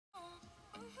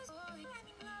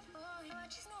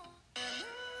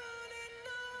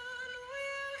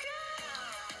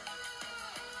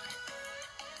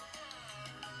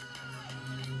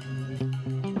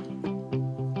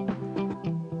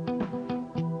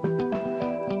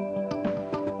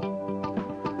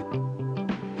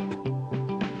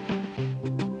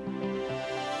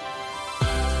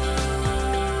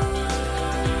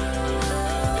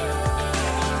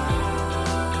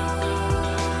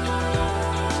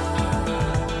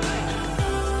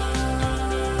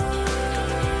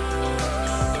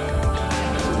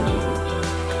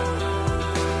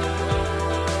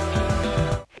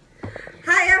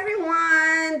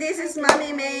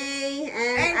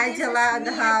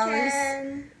house.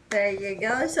 There you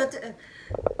go. So,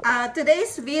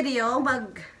 today's video,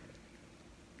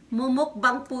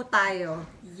 mumukbang po tayo.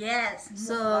 Yes.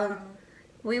 So,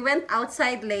 we went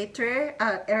outside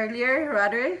earlier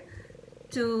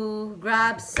to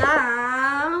grab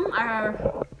our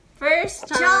first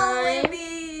time.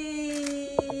 Jollibee!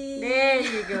 There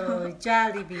you go,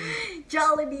 Jollibee.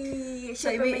 Jollibee!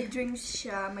 So, Siyempre may drinks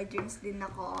siya. May drinks din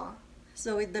ako.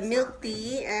 So, with the milk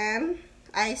tea and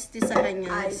iced tea sa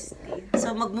kanya. Iced tea.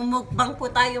 So, magmumukbang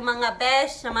po tayo mga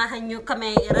besh. Samahan nyo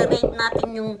kami. I-rate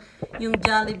natin yung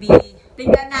Jollibee.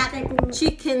 Tingnan natin kung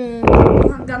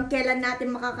hanggang kailan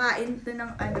natin makakain to ng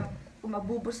kung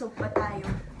mabubusog pa tayo.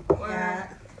 Or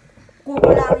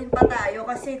kukulangin pa tayo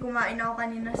kasi kumain ako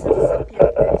kanina sa sasakyan,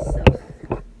 guys. So,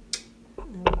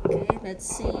 okay, let's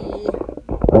see.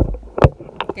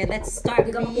 Okay, let's start.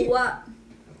 kuha.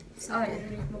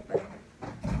 Mo pa.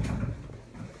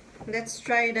 Let's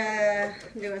try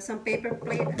some paper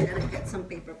plate. I gotta get some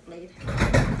paper plate.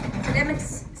 Kaya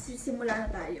magsisimula na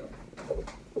tayo.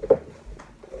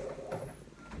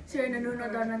 Sir,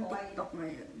 nanonood daw ng TikTok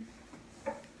ngayon.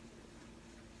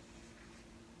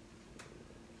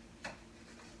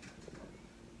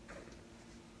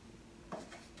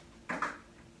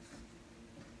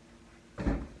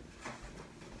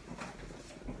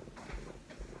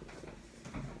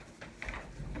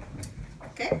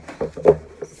 Okay.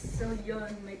 So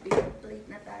yun, may paper plate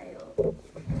na tayo.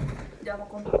 Hindi ako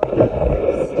comfortable.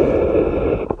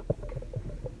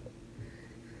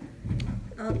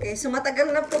 Okay, so matagal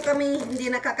na po kami hindi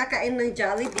nakakakain ng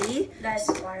Jollibee. Dahil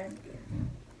quarantine.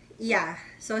 Yeah.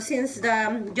 So since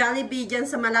the Jollibee dyan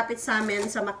sa malapit sa amin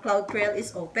sa McLeod Trail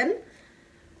is open,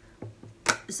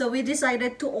 so we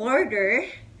decided to order.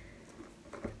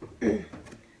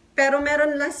 Pero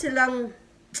meron lang silang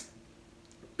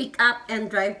pick up and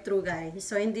drive-thru, guys.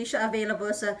 So hindi siya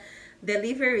available sa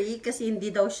delivery kasi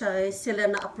hindi daw sila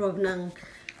na-approve ng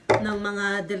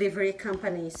mga delivery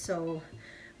companies. So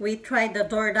we tried the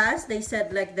DoorDash. They said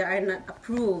like they are not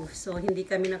approved. So hindi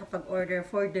kami nakapag-order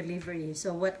for delivery.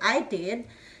 So what I did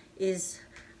is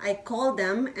I called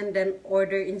them and then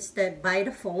order instead by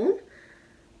the phone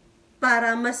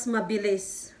para mas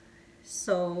mabilis.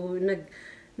 So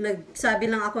nagsabi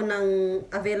lang ako ng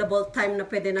available time na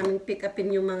pwede namin pick upin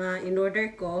yung mga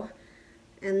in-order ko.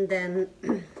 And then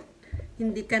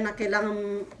hindi ka na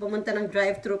kailangan pumunta ng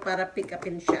drive-thru para pick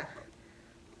upin siya.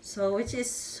 So, which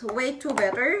is way too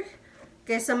better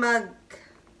kaysa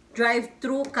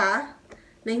mag-drive-thru ka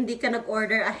na hindi ka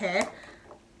nag-order ahead.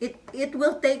 It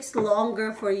will take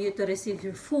longer for you to receive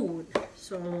your food.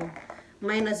 So,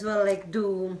 might as well like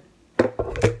do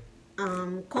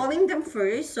calling them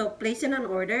first. So, placing an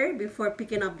order before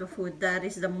picking up the food. That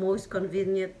is the most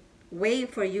convenient way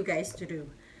for you guys to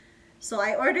do. So,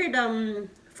 I ordered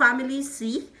Family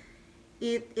C.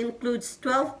 It includes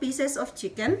 12 pieces of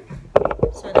chicken.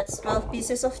 So that's 12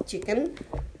 pieces of chicken.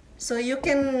 So you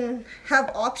can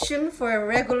have option for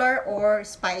regular or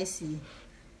spicy.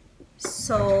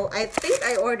 So I think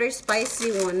I ordered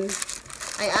spicy one.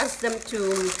 I asked them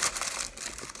to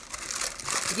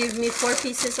give me 4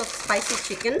 pieces of spicy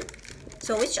chicken.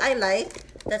 So which I like.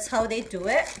 That's how they do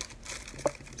it.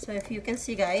 So if you can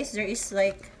see, guys, there is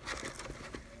like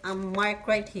a mark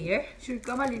right here. Sure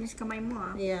ka, malinis kamay mo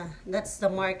ha. Yeah, that's the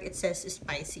mark. It says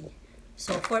spicy.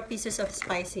 So 4 pieces of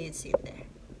spicy, it's in there.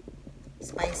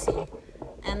 Spicy.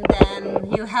 And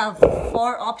then you have 4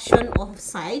 options of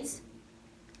sides.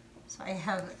 So I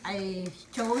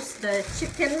chose the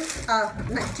chicken,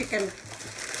 not chicken.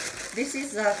 This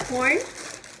is the corn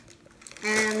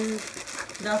and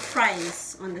the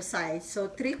fries on the side. So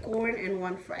 3 corn and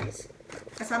 1 fries.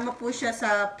 Kasama po siya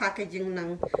sa packaging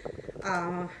ng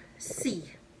C.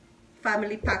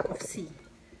 Family pack of C.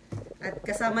 At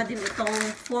kasama din itong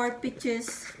 4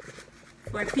 pieces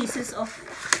of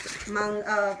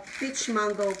peach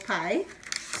mango pie.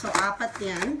 So, 4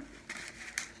 yan.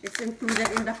 It's included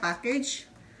in the package.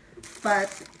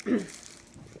 But,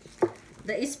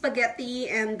 the spaghetti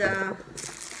and the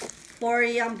 4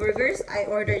 yum burgers, I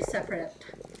ordered separate.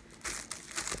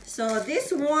 So, this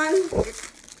one, it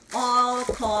all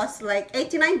cost like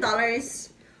 $89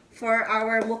 for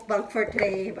our mukbang for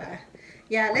today. But,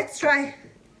 yeah, let's try.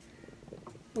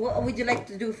 What would you like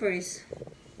to do first?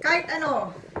 Kahit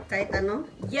ano. Kahit ano?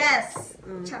 Yes.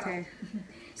 Okay.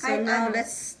 So now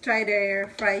let's try the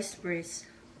fries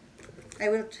first. I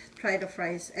will try the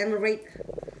fries and rate.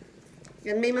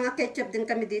 Yan, may mga ketchup din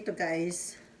kami dito,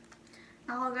 guys.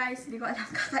 Ako, guys, hindi ko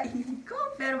alam kakainin ko.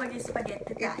 Pero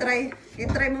mag-spaghetti tayo.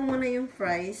 I-try mo muna yung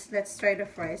fries. Let's try the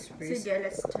fries first. Sige,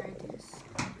 let's try this.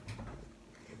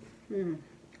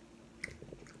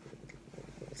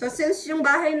 So, since yung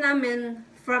bahay namin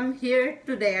from here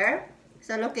to there,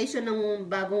 sa location ng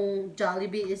bagong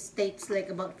Jollibee, it takes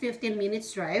like about 15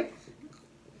 minutes drive.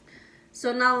 So,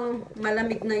 now,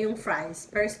 malamig na yung fries.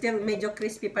 Pero still, medyo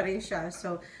crispy pa rin siya.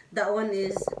 So, that one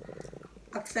is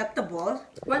acceptable.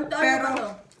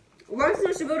 Pero, once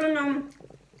na siguro nang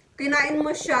kinain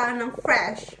mo siya ng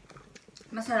fresh,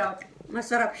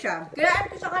 masarap siya. Kinain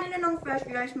ko siya kanina ng fresh,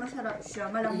 guys. Masarap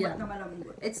siya. Malambot Yeah. na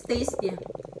malambot. It's tasty.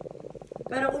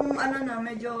 Pero kung ano na,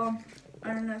 medyo,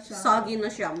 ano na siya. Soggy na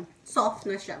siya. Soft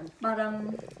na siya. Parang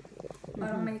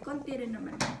may konti rin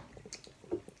naman.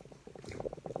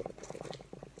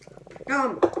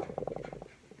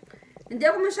 Hindi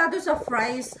ako masyado sa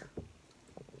fries.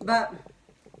 But,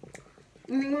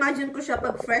 imagine ko siya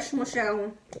pag fresh mo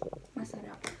siyang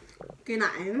Masarap.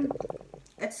 kinain.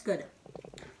 It's good.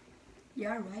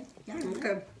 Yeah, right? Yeah,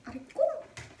 Okay. Aray ko.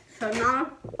 So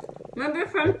now, maybe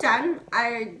from 10,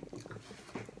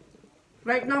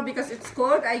 right now because it's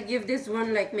cold, I give this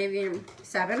one like maybe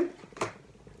 7.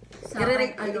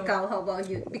 I-rate ikaw, how about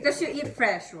you? Because you eat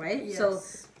fresh, right? Yes. So,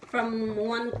 from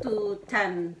 1 to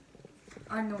 10,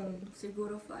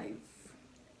 Siguro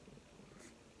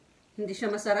 5. hindi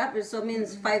siya masarap. So,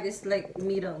 means 5 is like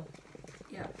middle.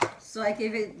 Yeah. So, I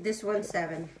give it this one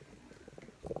 7.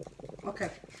 Okay,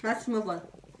 let's move on.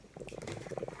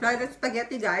 Try the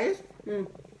spaghetti, guys.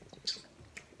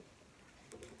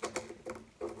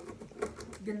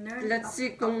 Ganun. Let's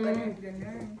see kung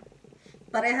Ganun.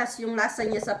 parehas yung lasa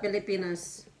niya sa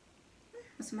Pilipinas.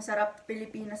 Mas masarap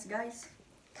Pilipinas, guys.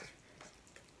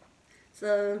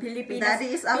 So, Daddy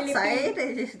is outside.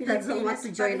 He doesn't want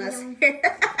to join us.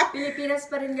 Pilipinas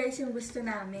pa rin, guys, yung gusto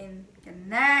namin.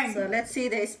 Ganun. So, let's see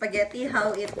the spaghetti,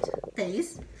 how it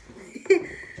tastes.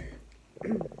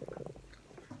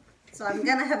 So, I'm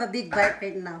gonna have a big bite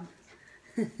right now.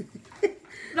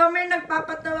 May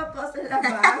nagpapatawa po sa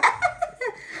labas.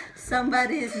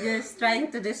 Somebody is just trying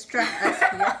to distract us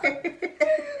here.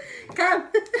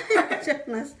 Come!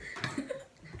 Goodness.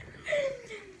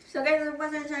 So guys,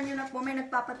 pasensya nyo na po. May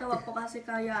nagpapatawa po kasi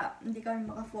kaya hindi kami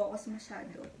makafocus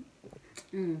masyado.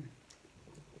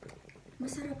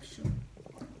 Masarap siya.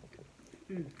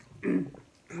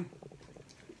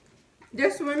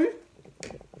 This one,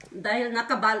 dahil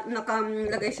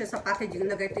nakalagay siya sa packaging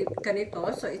na ganito,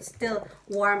 so it's still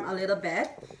warm a little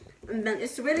bit. And then it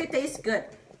really tastes good.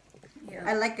 Yeah.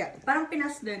 I like it. Parang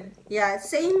Pinas din. Yeah,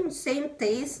 same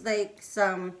taste like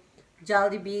some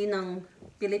Jollibee ng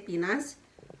Pilipinas.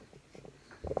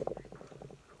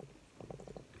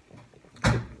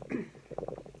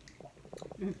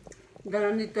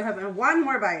 Gonna need to have one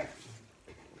more bite.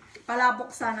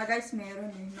 Palabok sana guys, meron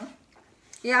eh, no?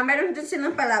 Yeah, meron din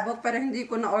silang palabok pero hindi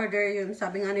ko na-order yun.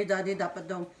 Sabi nga ni Daddy, dapat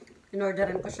daw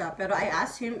in-orderan ko siya. Pero I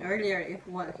asked him earlier if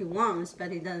what he wants,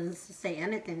 but he doesn't say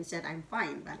anything. He said, I'm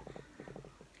fine. But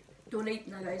Too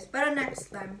late na guys. Pero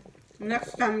next time.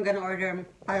 next time, I'm gonna order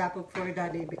palabok for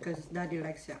Daddy because Daddy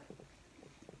likes it.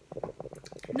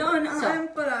 Noon, ang alam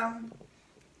ko lang,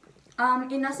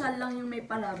 inasal lang yung may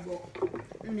palabok.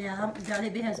 Yeah,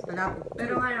 Jollibee has palabok.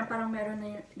 Pero ngayon, parang meron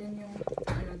na din yung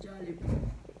Jollibee.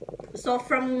 So,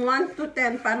 from 1 to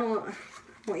 10, paano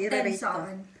mo 10 i-rate sa to?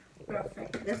 akin.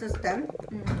 Perfect. This is 10?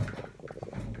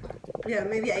 Yeah,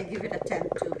 maybe I give it a 10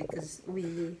 too because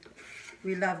we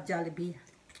love Jollibee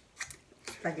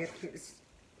spaghetti.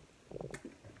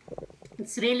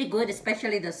 It's really good,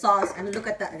 especially the sauce. And look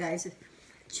at that, guys.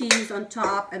 Cheese on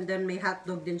top and then may hot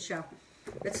dog din siya.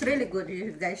 It's really good.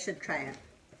 You guys should try it.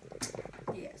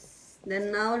 Yes.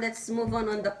 Then now, let's move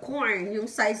on the corn. Yung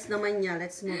size naman niya,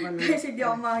 let's move on. Kasi di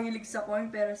ako mahilig sa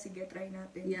corn, pero sige, try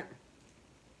natin. Yeah.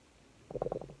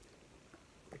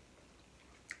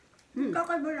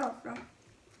 Kakaiba lasa.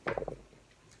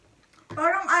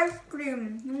 Parang ice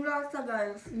cream. Yung lasa,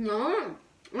 guys. No,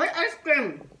 what ice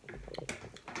cream?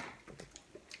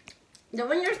 The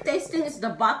one you're tasting is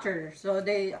the butter. So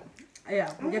they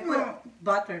put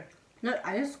butter, not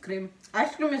ice cream.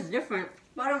 Ice cream is different.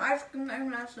 Parang ice cream na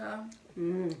yung lasa.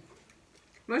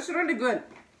 But it's really good.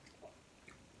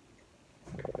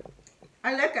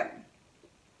 I like it.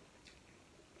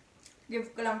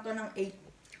 Give ko lang to ng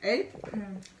 8.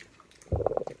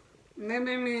 8?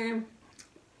 Maybe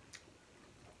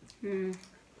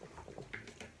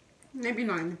maybe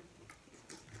 9.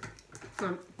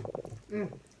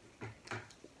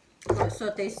 Oh,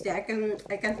 so tasty. I can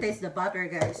taste the butter,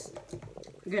 guys.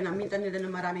 Ginamitan nila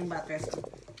ng maraming butter.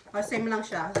 Oh, same lang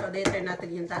siya. So later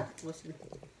natin yung tatapusin.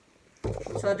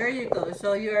 So there you go.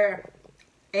 So you're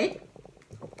 8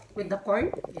 with the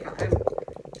corn. Yeah.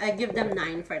 I give them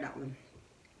 9 for that one.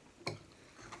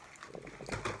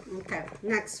 Okay,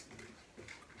 next.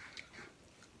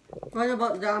 What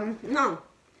about the, no,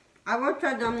 I will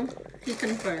try the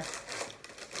chicken first.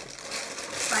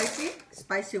 Spicy?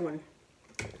 Spicy one.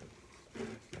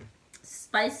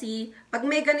 Spicy. Pag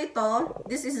may ganito,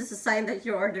 this is a sign that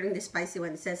you're ordering the spicy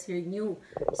one. It says here, new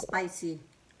spicy.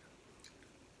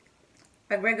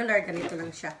 Pag regular, ganito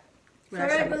lang siya. So,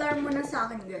 regular muna sa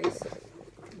akin, guys.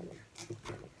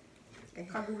 Okay.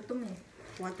 Kagutom eh.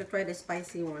 Want to try the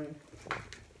spicy one.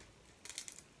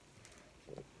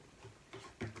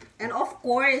 And of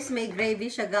course, may gravy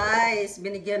siya, guys.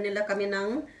 Binigyan nila kami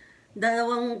ng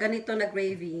dalawang ganito na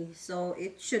gravy. So,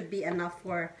 it should be enough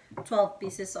for 12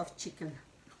 pieces of chicken.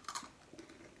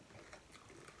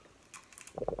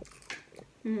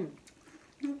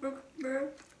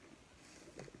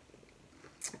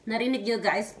 Narinig niyo,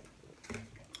 guys?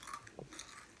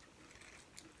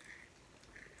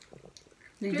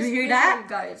 Did you hear that?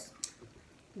 Guys.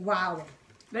 Wow.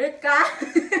 Galit ka?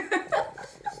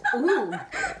 Ooh.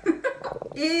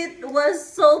 It was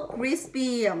so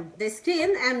crispy. The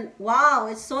skin, and wow,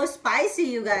 it's so spicy,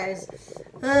 you guys.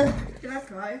 Can I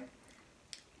try?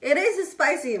 It is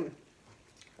spicy.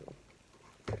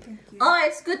 Thank you. Oh,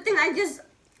 it's good thing I just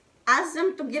asked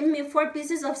them to give me 4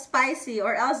 pieces of spicy,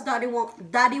 or else daddy won't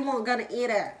gonna eat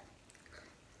it.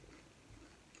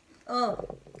 Oh.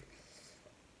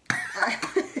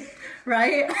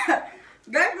 Right?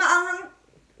 Guys,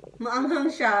 Maanghang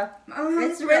siya. Maanghang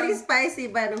It's siya. really spicy,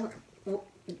 but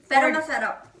pero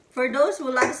masarap. for those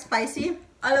who like spicy,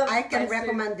 I can spicy.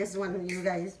 recommend this one, you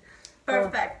guys.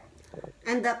 Perfect.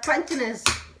 And the crunchiness,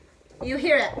 you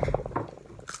hear it.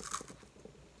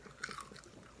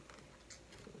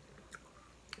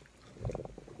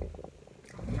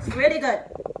 It's really good.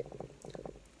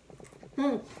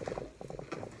 I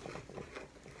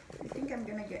think I'm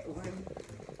gonna get one.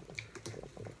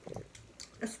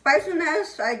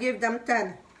 Spiciness, I give them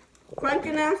 10.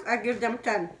 Crunchiness, I give them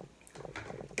 10.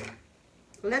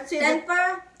 Let's see. 10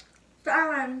 pa sa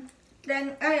akin.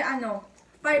 10, ay ano,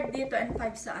 5 dito and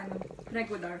 5 sa ano,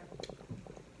 regular.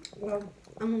 Well,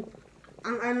 ang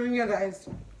ano niya, guys.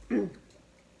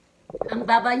 Ang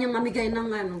baba niya mamigay ng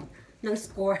ano, ng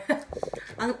score.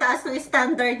 Ang taas ng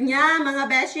standard niya, mga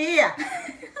beshi.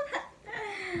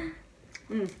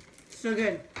 So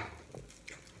good.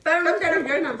 Pero Masarap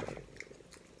masarap. na.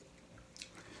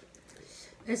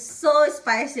 It's so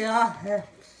spicy. Oh.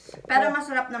 Pero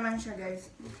masarap naman siya,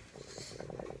 guys.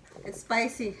 It's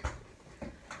spicy.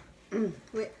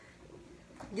 Wait.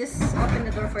 Just open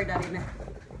the door for Daddy na.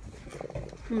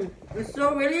 It's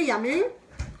so really yummy.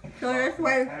 So that's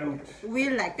why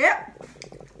we like it.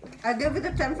 I give it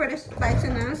a 10 for the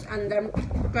spiciness, and the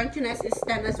crunchiness is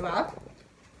 10 as well.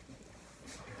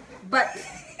 But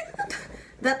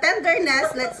the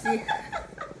tenderness, let's see.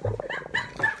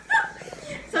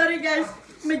 Sorry, guys.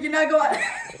 May ginagawa.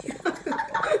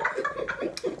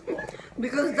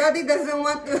 Because Daddy doesn't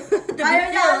want to be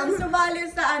Ayaw niya filmed. sumali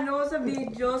sa ano, sa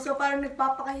video. So parang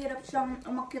nagpapakahirap siyang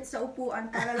umakyat sa upuan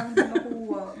para lang di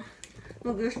makuha.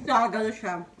 Mag-struggle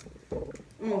siya.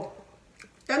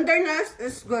 Tenderness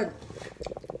is good.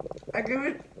 I give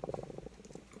it,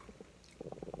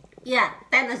 yeah,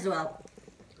 10 as well.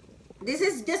 This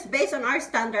is just based on our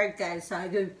standard, guys. So I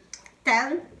give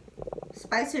 10,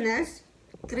 spiciness,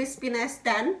 crispiness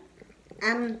 10,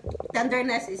 and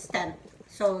tenderness is 10.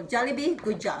 So Jollibee,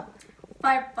 good job.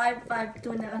 5, 5, 5,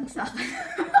 2 na lang sa akin.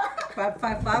 5,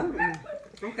 5,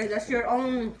 5. Okay, that's your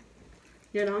own,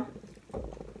 you know.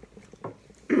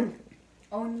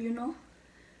 Own, you know?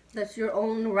 That's your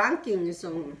own ranking,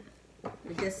 so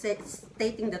you just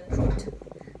stating the truth.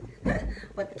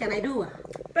 What can I do?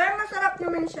 Pero masarap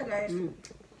naman siya, guys.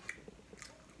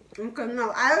 Okay,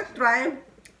 now I'll try.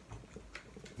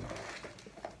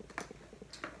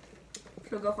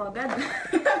 Suga ko agad.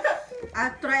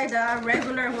 I'll try the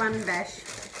regular one, Dash.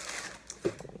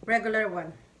 Regular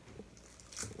one.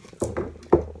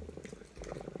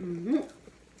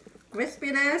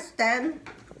 Crispiness 10.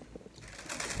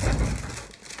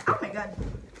 Oh my God.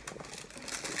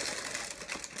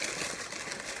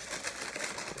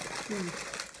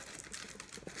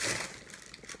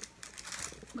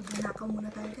 Magnanakaw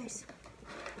muna tayo, guys.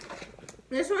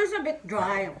 This one's a bit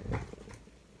dry.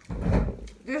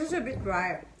 This is a bit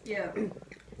dry. Yeah.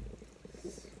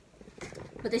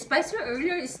 But the spicy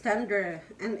earlier is tender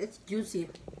and it's juicy.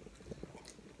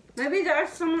 Maybe there are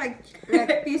some like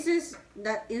pieces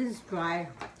that is dry.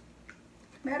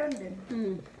 Meron din.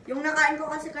 Yung nakain ko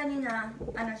kasi kanina,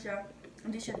 ano siya,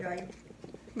 hindi siya dry.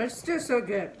 But it's still so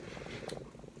good.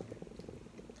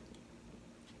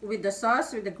 With the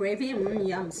sauce, with the gravy,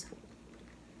 yums.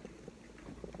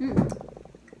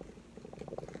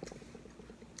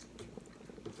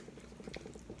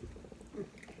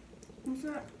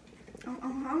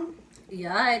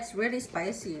 Yeah, it's really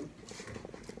spicy.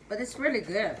 But it's really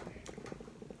good.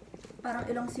 Parang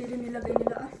ilang sili nilagay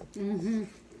nila ah. Mm-hmm.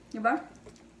 Diba?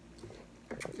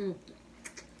 Mm.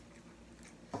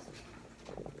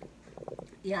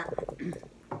 Yeah.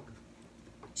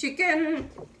 Chicken,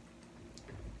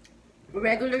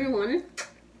 regular one.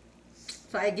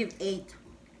 So I give 8.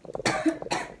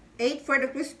 8 for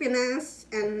the crispiness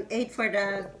and 8 for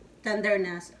the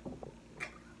tenderness.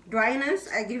 Dryness,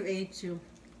 I give 8 too.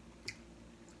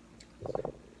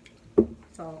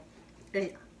 So,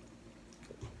 8.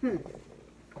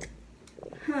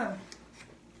 Huh.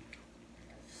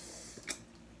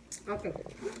 Okay.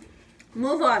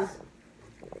 Move on.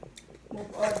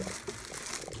 Move on.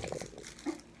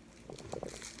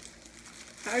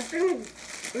 I think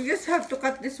we just have to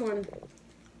cut this one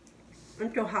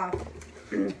into half.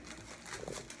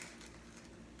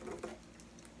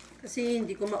 Kasi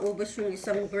hindi ko maubos yung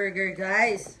isang burger,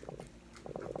 guys.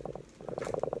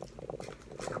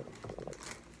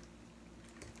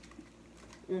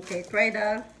 Okay, try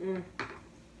the...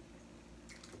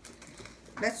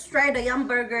 Let's try the Yum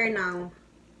Burger now.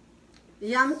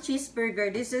 Yum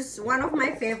Cheeseburger. This is one of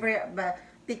my favorite, but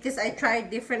because I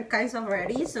tried different kinds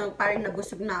already, so parang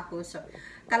nabusog na ako. So,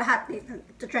 kalahati,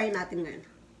 to try natin ngayon.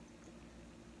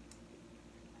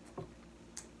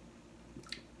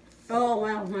 Oh,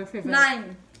 wow, my favorite.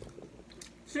 9.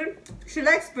 She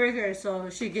likes burgers,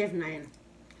 so she gave 9.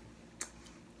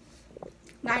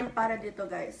 9 para dito,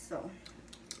 guys. So,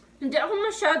 Hindi ako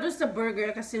masyado sa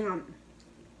burger kasi nga,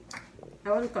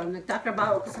 ewan ko,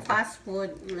 nagtatrabaho ako sa fast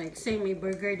food. Like, say, may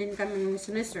burger din kami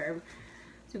siniserve.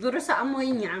 Siguro sa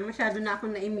amoy niya, masyado na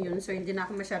ako na-immune. So, hindi na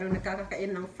ako masyado nagkakakain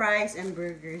ng fries and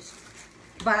burgers.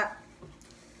 But,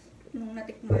 nung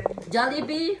natikman.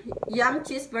 Jollibee Yum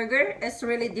Cheeseburger is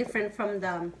really different from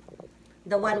the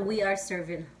one we are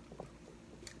serving.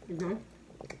 You know?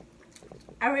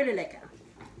 I really like it.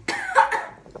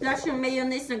 Plus yung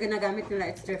mayonnaise na ginagamit nila,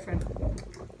 it's different.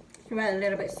 Well, a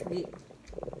little bit sweet.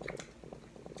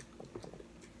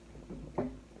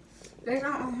 Guys,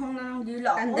 ang anghang na ng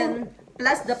dila ako. And then,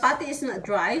 plus the patty is not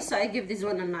dry, so I give this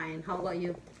one a 9. How about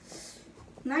you?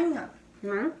 9 nga.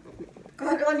 Hmm?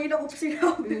 Kanina ko pa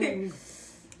sinabi.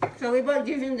 So we both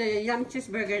giving the Yum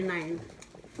Cheeseburger 9.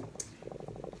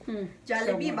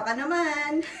 Jollibee, So, baka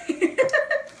naman.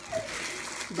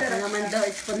 baka naman daw,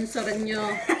 sponsoran nyo.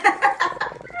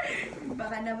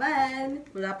 Baka naman.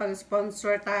 Wala pang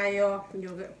sponsor tayo.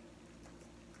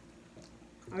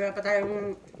 Wala pa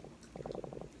tayong...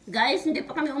 Guys, hindi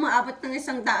pa kami umaabot ng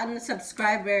 100 na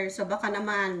subscriber. So baka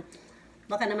naman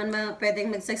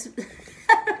pwedeng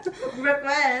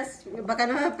request. Baka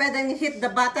naman pwedeng hit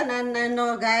the button and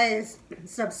ano, guys,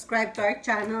 subscribe to our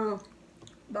channel.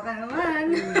 Baka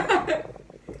naman.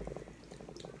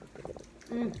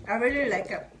 I really like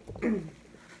it.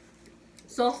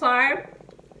 So far,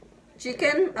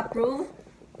 chicken approved,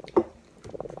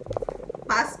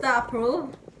 pasta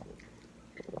approved,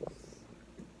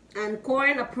 and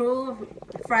corn approved.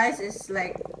 Fries is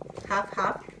like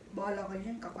half-half. Bahala ka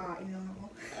dyan, kakain lang ako.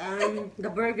 The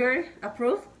burger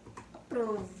approved.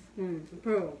 Approve.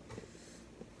 Approved.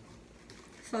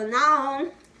 So now,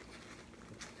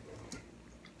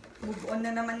 Move on na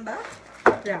naman ba?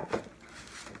 yeah.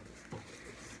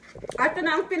 Ito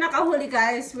na ang pinakahuli,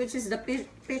 guys, which is the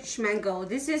peach mango.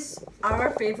 This is our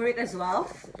favorite as well.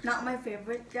 Not my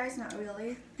favorite, guys. Not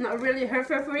really. Not really her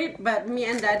favorite, but me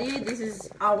and Daddy, this is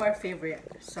our favorite.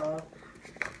 So,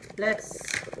 let's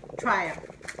try it.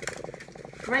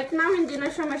 Right now, hindi na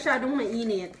siya masyadong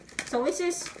mainit. So, which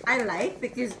is, I like,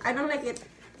 because I don't like it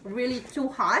really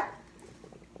too hot.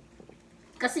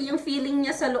 Kasi yung feeling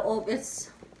niya sa loob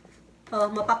is,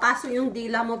 mapapaso yung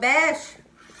dila mo, besh!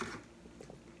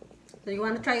 So, you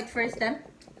wanna try it first then?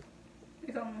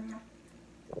 Ikaw muna.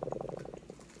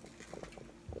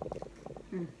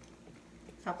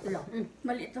 Sakto lang.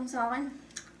 Maliit lang sa akin.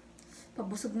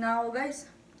 Pabusog na ako, guys.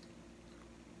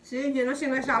 See, yun ang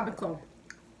sinasabi ko.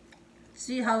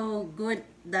 See how good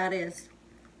that is.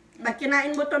 Pag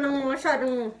kinain mo to ng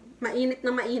masyadong mainit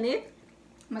na mainit,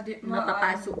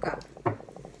 mapapasok ka.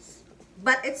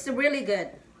 But it's really good.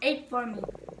 8 for me.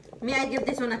 Me, I give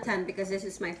this one a 10 because this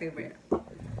is my favorite.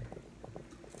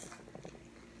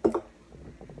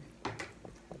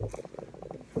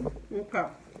 Okay.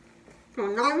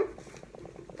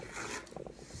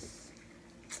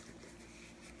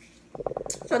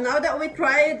 So now that we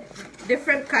tried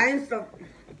different kinds of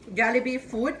Jollibee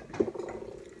food,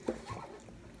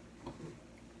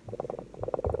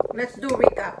 let's do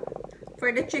recap.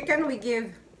 For the chicken, we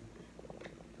give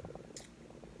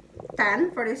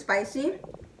 10 for the spicy,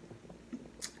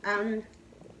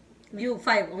 You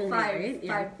 5 only, right?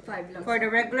 Five lang. For the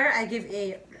regular, I give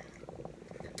 8.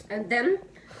 And then,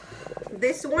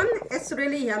 this one is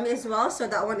really yummy as well. So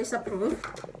that one is approved.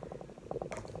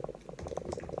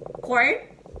 Corn.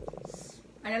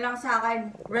 Ano lang sa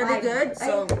akin? Really 5. good.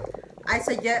 So, Ay.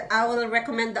 I will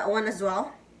recommend that one as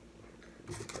well.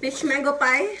 Fish mango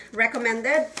pie,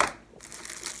 recommended.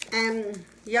 And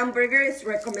yum burger is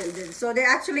recommended. So, they're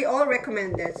actually all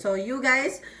recommended. So, you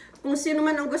guys, kung sino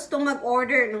man ang gusto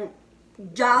mag-order ng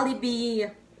Jollibee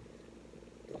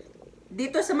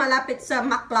dito sa malapit sa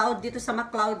McLeod, dito sa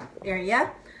McLeod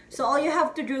area. So, all you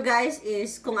have to do, guys,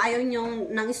 is kung ayaw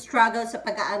nyong nang struggle sa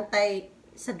pag-aantay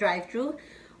sa drive-thru,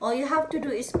 all you have to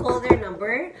do is call their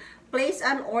number, place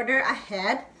an order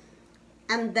ahead,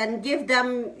 and then give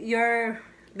them your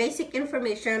basic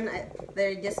information.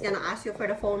 They're just gonna ask you for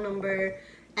the phone number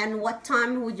and what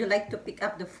time would you like to pick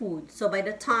up the food. So, by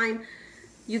the time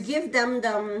you give them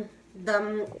the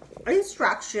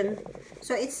instruction,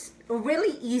 so it's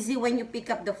really easy when you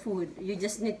pick up the food. You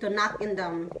just need to knock in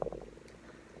the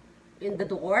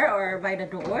door or by the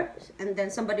door, and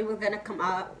then somebody will gonna come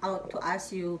out to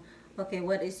ask you, okay,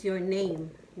 what is your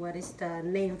name? What is the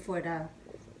name for the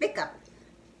pickup?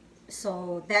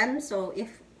 So then, so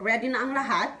if ready na ang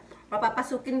lahat,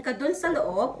 papapasukin ka dun sa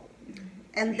loob,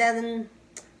 and then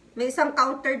may isang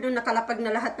counter dun nakalapag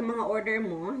na lahat ng mga order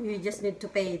mo. You just need to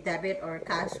pay debit or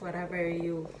cash, whatever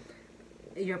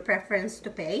your preference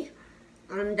to pay.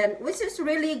 And then, which is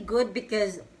really good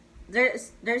because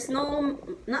there's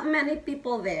not many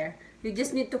people there. You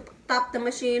just need to tap the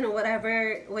machine or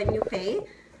whatever when you pay,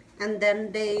 and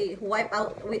then they wipe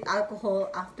out with alcohol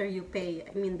after you pay,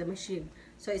 I mean the machine.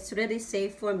 So it's really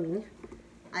safe for me,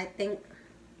 I think,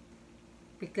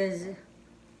 because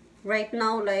right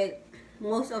now, like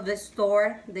most of the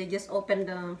store, they just open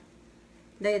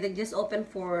they just open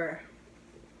for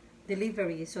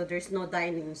delivery, so there's no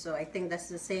dining. So I think that's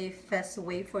the safest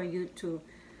way for you to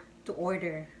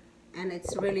order, and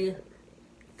it's really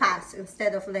fast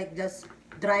instead of like just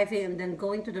driving and then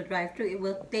going to the drive-thru. It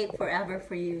will take forever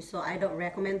for you, so I don't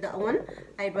recommend that one.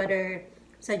 I'd rather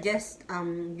suggest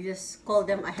you just call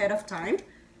them ahead of time,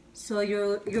 so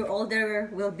your order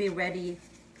will be ready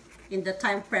in the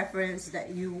time preference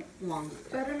that you want.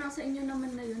 Pero nasa inyo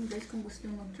naman na yun, guys, kung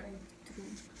gusto mag-drive-thru.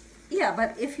 Yeah,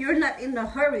 but if you're not in a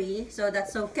hurry, so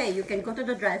that's okay. You can go to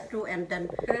the drive-thru and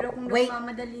then Pero kung wait.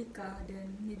 nagmamadali ka,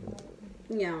 then need mo.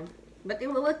 Yeah, but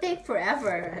it will take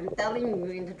forever. I'm telling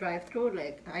you, in the drive-thru,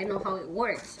 like, I know how it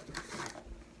works.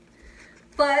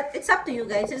 But it's up to you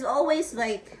guys. It's always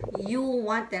like you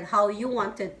wanted, how you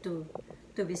wanted to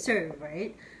be served,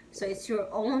 right? So it's your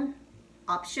own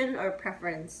option or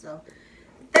preference. So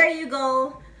there you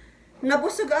go.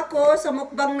 Nabusog ako sa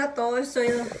mukbang na to. So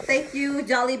thank you,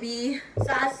 Jollibee.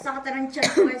 Sa kata ng chat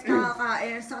ko, guys,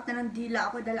 nakakain. Sa kata ng dila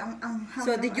ako dahil ang anghang.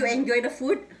 So did you enjoy the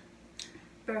food?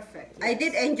 Perfect. Yes. I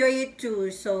did enjoy it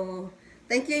too. So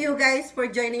thank you guys for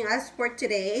joining us for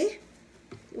today.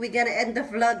 We're gonna end the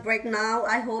vlog right now.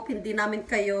 I hope hindi namin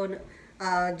kayo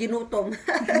ginutom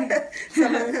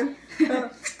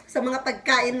sa mga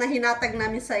pagkain na hinatag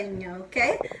namin sa inyo.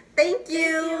 Okay? Thank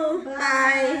you.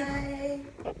 Bye.